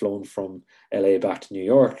and you've flown from LA back to New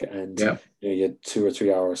York, and you had 2 or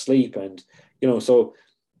 3 hours sleep, and so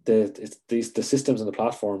the systems and the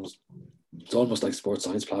platforms. It's almost like sports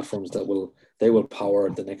science platforms that will power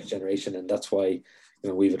the next generation, and that's why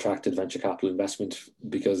we've attracted venture capital investment,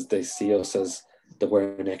 because they see us as the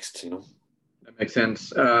we're next. That makes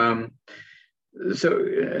sense.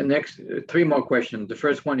 Next, three more questions. The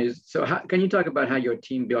first one is, can you talk about how your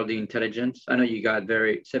team build the intelligence? I know you got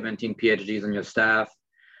 17 PhDs on your staff.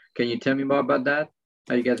 Can you tell me more about that?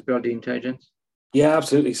 How you guys build the intelligence? Yeah,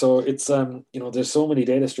 absolutely. So it's there's so many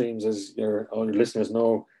data streams, as all your listeners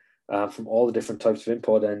know, from all the different types of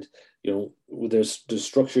input, and there's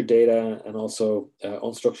structured data and also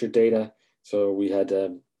unstructured data. So we had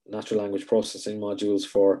natural language processing modules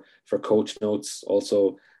for coach notes,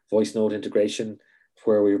 also voice note integration,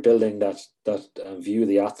 where we were building that view of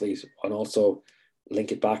the athlete and also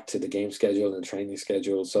link it back to the game schedule and training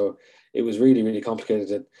schedule. So it was really, really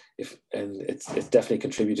complicated. And it's definitely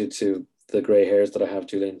contributed to the gray hairs that I have,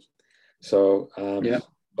 Julian. So yeah,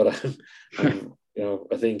 but I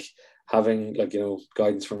think having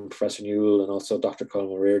guidance from Professor Newell and also Dr.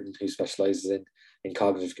 Colin O'Riordan, who specializes in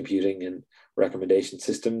cognitive computing and recommendation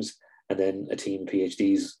systems, and then a team of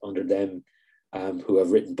PhDs under them, who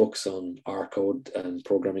have written books on R code and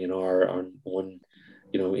programming in R, on one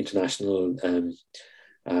international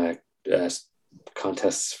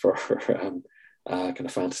contests for kind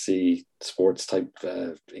of fantasy sports type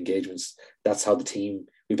engagements. That's how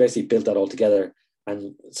we basically built that all together.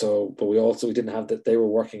 And so, but we didn't have that. They were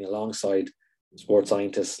working alongside sports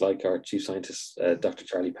scientists like our chief scientist, Dr.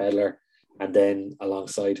 Charlie Pedler. And then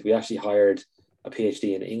alongside, we actually hired a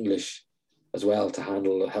PhD in English as well to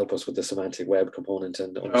help us with the semantic web component.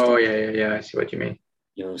 And oh yeah, I see what you mean.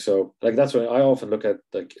 So that's what I often look at,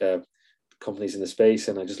 companies in the space,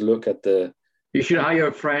 and I just look at the. You should hire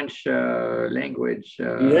a French language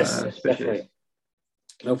yes, specialist. Definitely.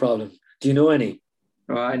 No problem. Do you know any?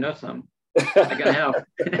 Oh, I know some. I can help.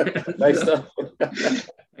 Nice stuff.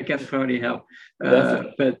 I can probably help.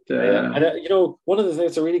 And one of the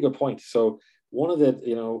things, it's a really good point. So one of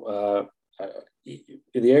the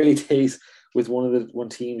in the early days with one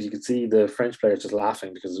teams, you could see the French players just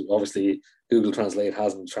laughing because obviously Google Translate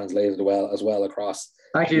hasn't translated as well across.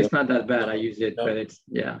 Actually, it's not that bad. I use it, but it's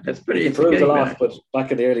pretty. It improves a lot, but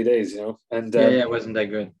back in the early days, and it wasn't that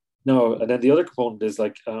good. No, and then the other component is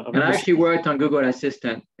I actually worked on Google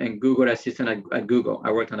Assistant at Google.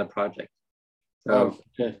 I worked on a project. So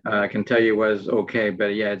I can tell you it was okay,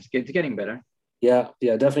 but yeah, it's getting better. Yeah,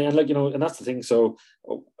 definitely. And and that's the thing. So,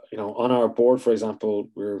 on our board, for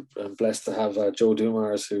example, we're blessed to have Joe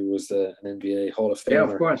Dumars, who was an NBA Hall of Famer. Yeah,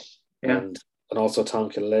 of course. Yeah. And also Tom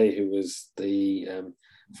Killalay, who was the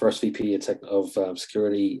first VP of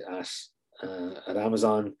security at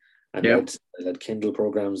Amazon, and led Kindle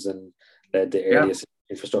programs and led the earliest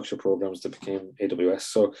infrastructure programs that became AWS.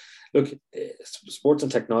 So look, sports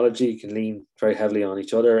and technology can lean very heavily on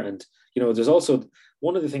each other. And, there's also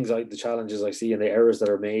one of the things the challenges I see and the errors that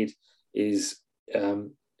are made is,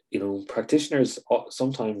 practitioners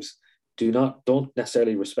sometimes don't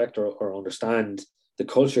necessarily respect or understand the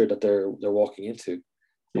culture that they're walking into.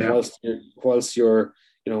 Yeah. Whilst you're,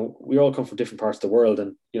 we all come from different parts of the world,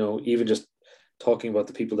 and, even just talking about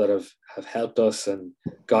the people that have helped us and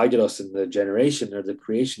guided us in the generation or the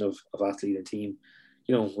creation of athlete and team.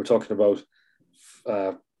 We're talking about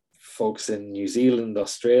folks in New Zealand,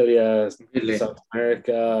 Australia, South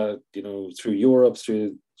America, through Europe,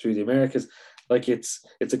 through the Americas.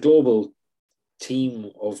 It's a global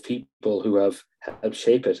team of people who have helped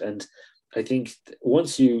shape it. And I think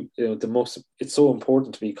once it's so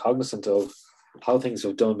important to be cognizant of how things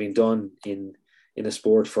have been done in a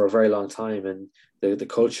sport for a very long time, and the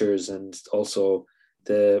cultures, and also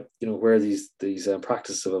the where these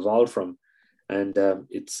practices have evolved from. And you're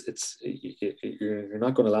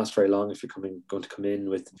not going to last very long if you're going to come in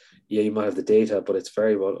with, you might have the data, but it's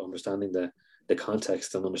very about understanding the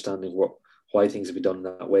context and understanding why things have been done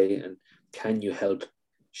that way, and can you help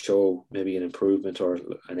show maybe an improvement or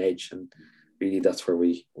an edge. And really that's where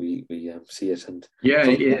we see it. And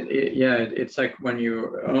it's like when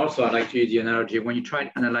I like to use the analogy, when you try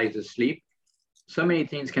and analyze the sleep, so many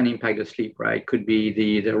things can impact the sleep, right? Could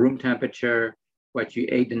be the room temperature, what you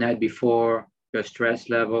ate the night before, your stress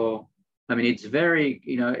level. I mean, it's very,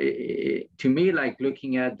 to me, like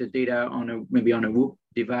looking at the data maybe on a Whoop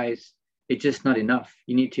device, it's just not enough.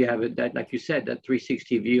 You need to have that, like you said, that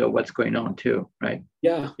 360 view of what's going on too, right?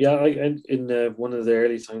 Yeah. In one of the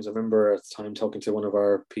early times, I remember at the time talking to one of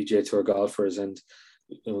our PGA Tour golfers, and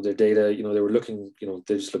their data, they were looking,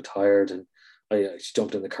 they just looked tired, and I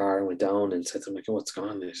jumped in the car and went down and said to him, what's going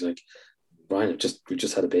on? And he's like, Brian, we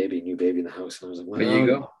just had a new baby in the house. And I was like, well, there you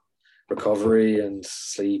go. recovery and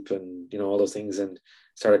sleep and, all those things, and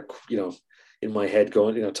started, in my head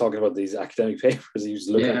going, talking about these academic papers. He was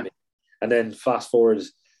looking at me, and then fast forward,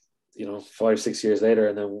 5-6 years later,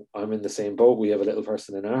 and then I'm in the same boat. We have a little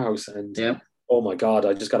person in our house, and oh my God,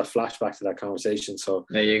 I just got a flashback to that conversation. So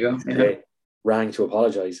there you go. I rang to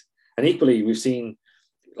apologize. And equally, we've seen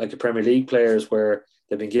like the Premier League players where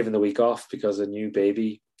they've been given the week off because a new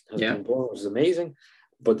baby has been born, which is amazing.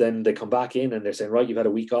 But then they come back in and they're saying, right, you've had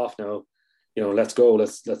a week off now, let's go,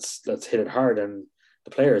 let's hit it hard. And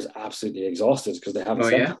the player is absolutely exhausted because they haven't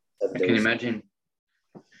slept.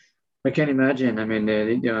 I can imagine. I mean,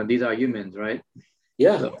 these are humans, right?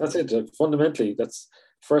 Yeah, so that's it. Fundamentally, that's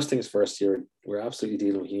first things first here. We're absolutely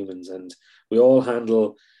dealing with humans, and we all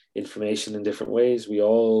handle information in different ways. We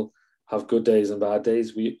all have good days and bad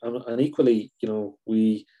days. And equally, we'll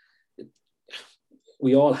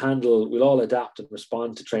all adapt and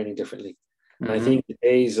respond to training differently. And I think the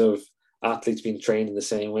days of athletes being trained in the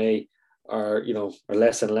same way are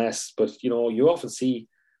less and less. But you often see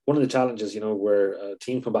one of the challenges, where a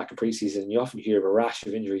team come back in preseason, you often hear of a rash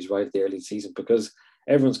of injuries right at the early season because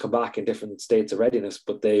everyone's come back in different states of readiness,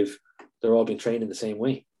 but they're all been trained in the same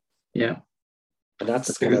way. Yeah. And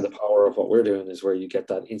that's kind of the power of what we're doing, is where you get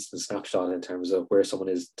that instant snapshot in terms of where someone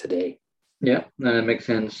is today. Yeah, that makes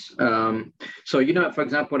sense. So, for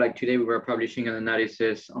example, like today we were publishing an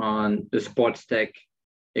analysis on the sports tech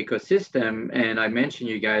ecosystem, and I mentioned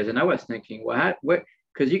you guys, and I was thinking,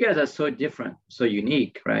 because you guys are so different, so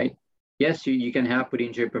unique, right? Yes, you can help with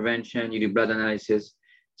injury prevention, you do blood analysis.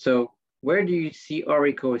 So where do you see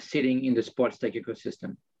Orreco sitting in the sports tech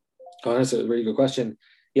ecosystem? Oh, that's a really good question.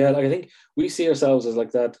 Yeah, like I think we see ourselves as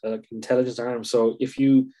like that intelligence arm. So if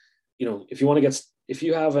you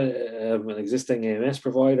have an existing AMS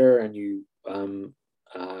provider and you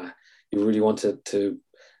really want to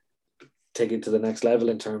take it to the next level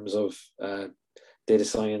in terms of data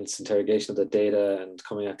science, interrogation of the data, and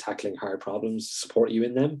coming at tackling hard problems, support you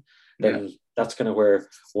in them, then that's kind of where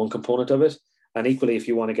one component of it. And equally, if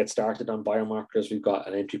you want to get started on biomarkers, we've got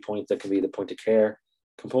an entry point that can be the point of care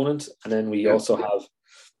component. And then we also have,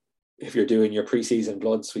 if you're doing your preseason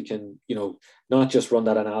bloods, we can, not just run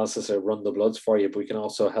that analysis or run the bloods for you, but we can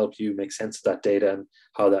also help you make sense of that data and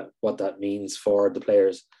what that means for the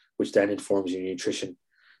players, which then informs your nutrition.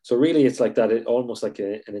 So really, it's like that. It almost like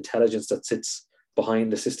an intelligence that sits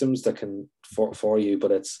behind the systems that can for you,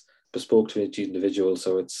 but it's bespoke to each individual.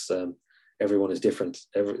 So it's everyone is different.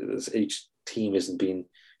 Each team isn't being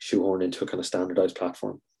shoehorned into a kind of standardized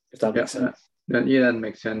platform, if that makes sense. That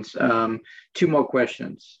makes sense. Two more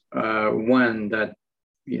questions. One that,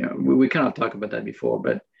 we kind of talked about that before,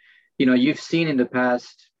 but, you've seen in the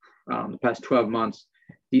past 12 months,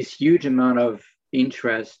 this huge amount of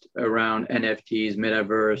interest around NFTs,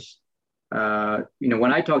 metaverse.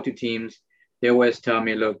 When I talk to teams, they always tell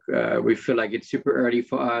me, look, we feel like it's super early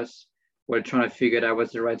for us. We're trying to figure out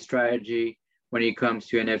what's the right strategy when it comes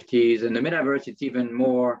to NFTs. And the metaverse, it's even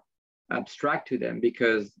more abstract to them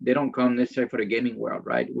because they don't come necessarily for the gaming world,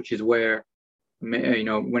 right? Which is where, when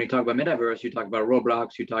you talk about metaverse, you talk about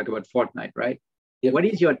Roblox, you talk about Fortnite, right? Yep. What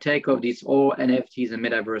is your take of this all NFTs and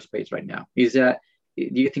metaverse space right now? Do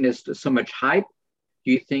you think there's so much hype?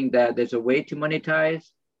 Do you think that there's a way to monetize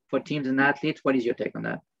for teams and athletes? What is your take on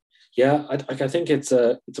that? Yeah, I think it's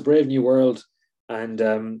a brave new world, and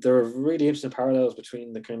there are really interesting parallels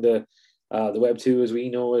between the kind of the Web 2 as we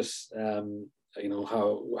know it, how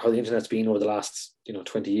the internet's been over the last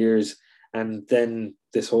 20 years, and then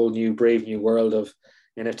this whole brave new world of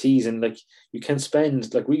NFTs. And like you can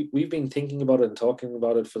spend, like we've been thinking about it and talking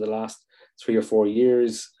about it for the last 3 or 4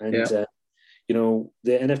 years, and the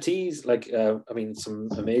NFTs, some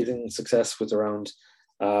amazing success with around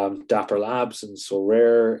Dapper Labs and So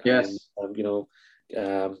Rare. Yes. And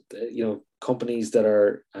companies that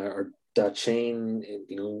are that chain,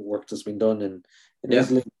 work that's been done in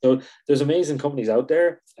Italy. So there's amazing companies out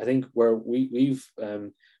there. I think where we've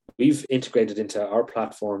integrated into our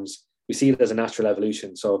platforms, we see it as a natural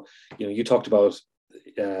evolution. So you talked about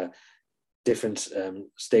different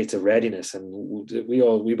states of readiness, and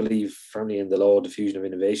we believe firmly in the law of diffusion of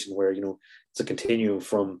innovation, where it's a continuum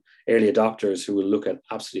from early adopters who will look at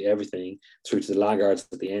absolutely everything through to the laggards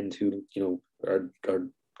at the end who are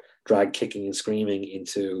drag kicking and screaming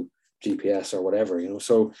into GPS or whatever.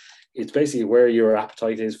 So it's basically where your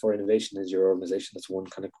appetite is for innovation as your organization. That's one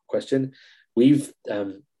kind of question. We've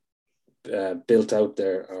built out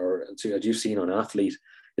there, or as you've seen on Athlete,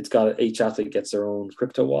 each athlete gets their own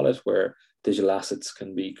crypto wallet where digital assets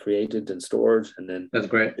can be created and stored, and then that's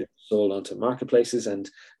great, sold onto marketplaces. And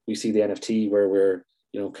we see the NFT where we're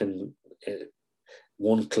can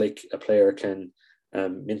one click, a player can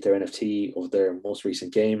mint their NFT of their most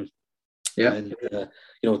recent game. Yeah. And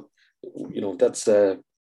that's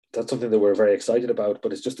something that we're very excited about,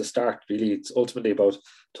 but it's just a start. Really, it's ultimately about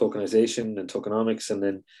tokenization and tokenomics, and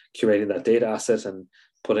then curating that data asset and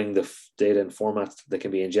putting the data in formats that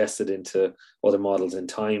can be ingested into other models in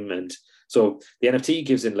time. And so the NFT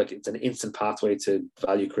gives in, like, it's an instant pathway to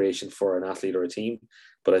value creation for an athlete or a team.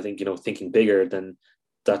 But I think, thinking bigger than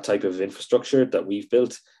that type of infrastructure that we've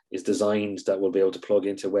built is designed that will be able to plug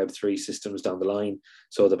into Web3 systems down the line.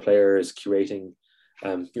 So the player is curating,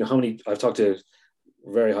 I've talked to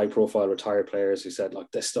very high profile retired players who said,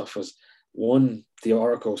 like, this stuff was the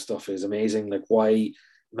Orreco stuff is amazing. Like, why,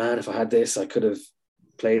 man, if I had this, I could have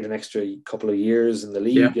played an extra couple of years in the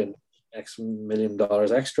league and X $1 million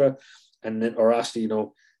extra. And then, or actually,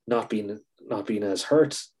 not being as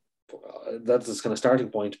hurt. That's kind of starting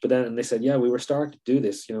point. But then they said, yeah, we were starting to do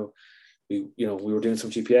this, we were doing some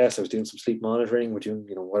GPS, I was doing some sleep monitoring, we're doing,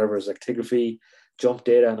 whatever is actigraphy, jump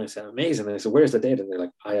data. And I said, amazing. And I said, where's the data? And they're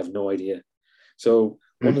like, I have no idea. So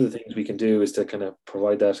one of the things we can do is to kind of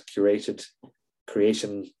provide that curated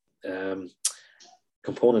creation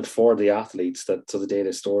component for the athletes, so the data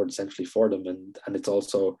is stored essentially for them, and it's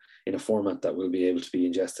also in a format that will be able to be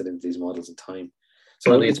ingested into these models in time.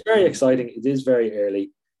 So it's very exciting. It is very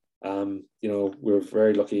early. We're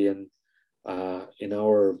very lucky we're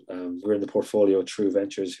in the portfolio of True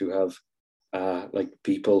Ventures, who have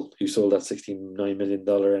people who sold that $69 million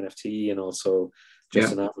NFT, and also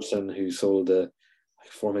Justin Anderson, who sold a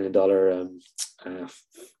 $4 million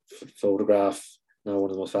photograph, now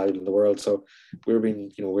one of the most valuable in the world. So we're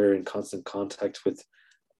in constant contact with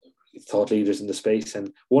thought leaders in the space.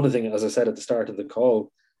 And one of the things, as I said at the start of the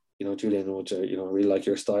call, Julian, which I really like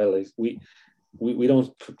your style, is we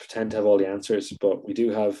don't pretend to have all the answers, but we do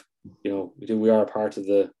have, we are a part of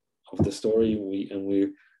the story.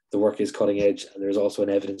 The work is cutting edge, and there's also an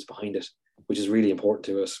evidence behind it, which is really important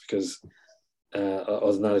to us, because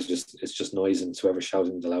other than that, it's just noise, and it's whoever's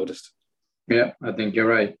shouting the loudest. Yeah, I think you're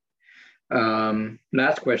right.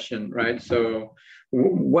 Last question, right? So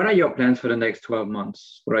what are your plans for the next 12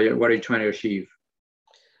 months? What are you trying to achieve?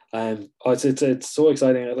 It's so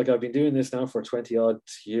exciting. Like, I've been doing this now for 20 odd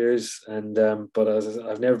years, and but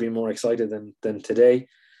I've never been more excited than today.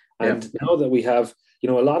 And now that we have,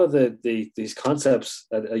 a lot of these concepts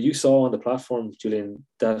that you saw on the platform, Julian,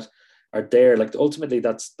 that are there, like, ultimately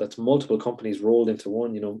that's multiple companies rolled into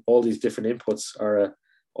one. All these different inputs are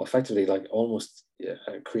effectively like almost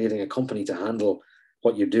creating a company to handle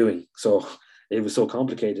what you're doing. So it was so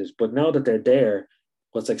complicated, but now that they're there,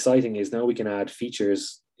 what's exciting is now we can add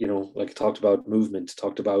features, like I talked about movement,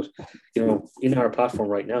 talked about, in our platform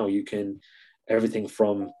right now, you can, everything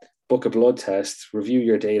from book a blood test, review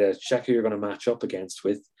your data, check who you're going to match up against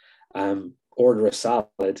with, order a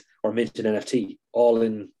salad, or mint an NFT, all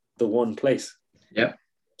in the one place. Yeah.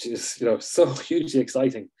 Which is, so hugely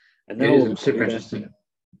exciting. And now it is super interesting.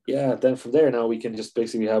 Then from there, now we can just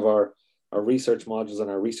basically have our research modules and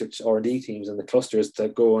our research R&D teams and the clusters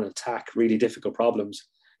that go and attack really difficult problems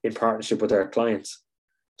in partnership with our clients.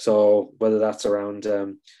 So whether that's around,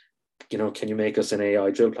 can you make us an AI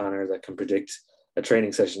drill planner that can predict a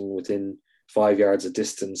training session within 5 yards of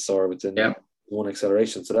distance, or within one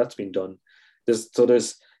acceleration? So that's been done. There's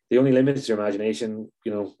the only limit is your imagination.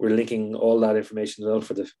 We're linking all that information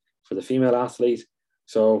for the female athlete.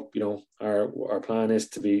 So our plan is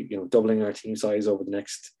to be doubling our team size over the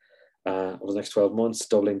next 12 months,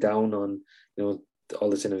 doubling down on all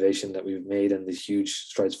this innovation that we've made and these huge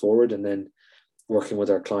strides forward, and then working with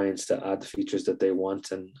our clients to add the features that they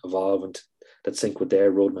want and evolve and that sync with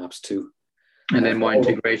their roadmaps too. And then more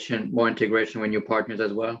integration with new partners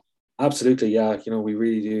as well. Absolutely, yeah. We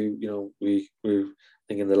really do. We're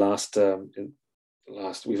thinking the last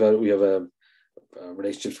we have a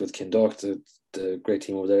relationships with Conduct, the great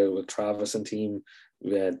team over there with Travis and team.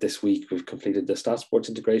 This week we've completed the StatSports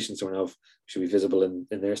integration, so we now should be visible in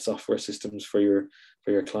their software systems for your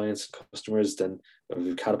clients and customers. Then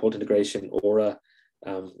we've Catapult integration, Aura,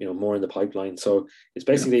 more in the pipeline. So it's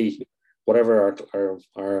basically whatever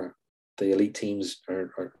our the elite teams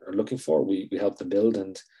are looking for, we help them build.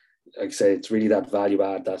 And like I say, it's really that value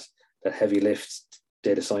add, that heavy lift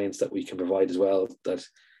data science that we can provide as well,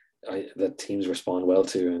 that teams respond well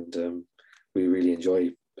to, and we really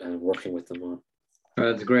enjoy working with them on.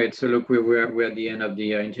 That's great. So look, we're at the end of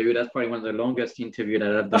the interview. That's probably one of the longest interviews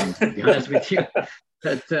that I've done, to be honest with you.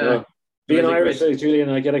 But, being Irish, Julian,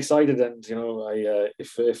 I get excited, and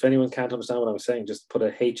if anyone can't understand what I'm saying, just put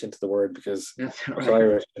a H into the word, because we're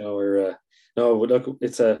Irish. Look,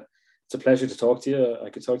 it's a pleasure to talk to you.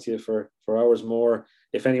 I could talk to you for hours more.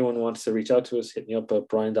 if anyone wants to reach out to us, hit me up at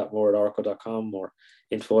brian.moore@orreco.com or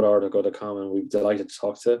info@orreco.com, and we'd be delighted to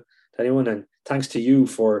talk to anyone. And thanks to you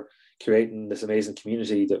for creating this amazing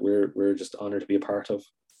community that we're just honored to be a part of.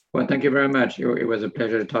 Well, thank you very much. It was a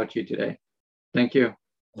pleasure to talk to you today. Thank you.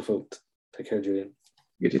 Wonderful. Take care, Julian.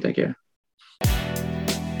 You too. Take care.